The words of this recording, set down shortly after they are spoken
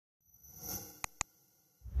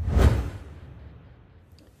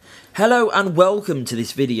Hello and welcome to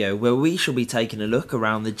this video where we shall be taking a look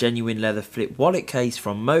around the genuine leather flip wallet case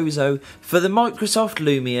from Mozo for the Microsoft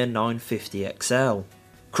Lumia 950 XL.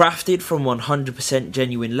 Crafted from 100%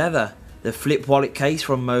 genuine leather, the flip wallet case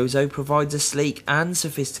from Mozo provides a sleek and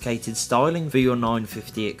sophisticated styling for your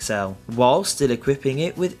 950 XL, while still equipping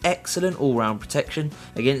it with excellent all-round protection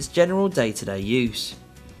against general day-to-day use.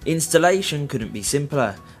 Installation couldn't be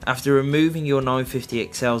simpler. After removing your 950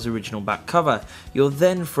 XL's original back cover, you're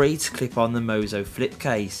then free to clip on the Mozo flip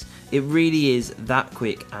case. It really is that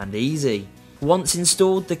quick and easy. Once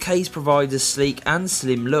installed, the case provides a sleek and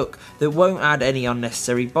slim look that won't add any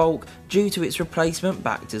unnecessary bulk due to its replacement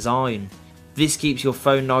back design. This keeps your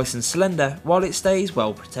phone nice and slender while it stays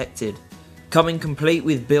well protected. Coming complete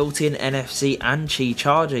with built-in NFC and Qi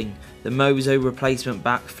charging, the Mozo replacement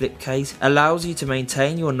back flip case allows you to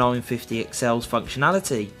maintain your 950 XL's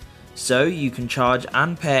functionality, so you can charge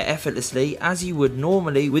and pair effortlessly as you would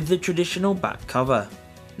normally with the traditional back cover.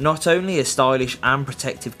 Not only a stylish and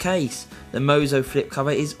protective case, the Mozo flip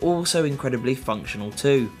cover is also incredibly functional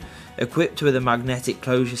too. Equipped with a magnetic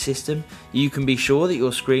closure system, you can be sure that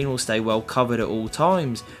your screen will stay well covered at all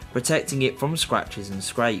times, protecting it from scratches and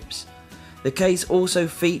scrapes. The case also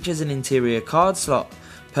features an interior card slot,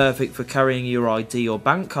 perfect for carrying your ID or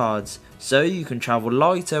bank cards, so you can travel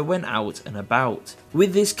lighter when out and about.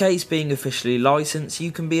 With this case being officially licensed,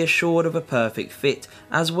 you can be assured of a perfect fit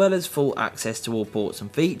as well as full access to all ports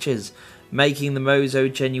and features, making the Mozo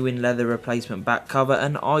genuine leather replacement back cover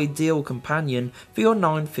an ideal companion for your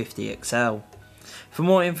 950 XL. For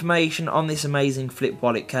more information on this amazing flip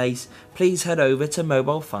wallet case, please head over to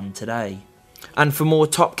Mobile Fun today. And for more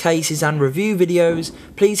top cases and review videos,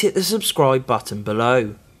 please hit the subscribe button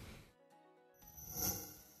below.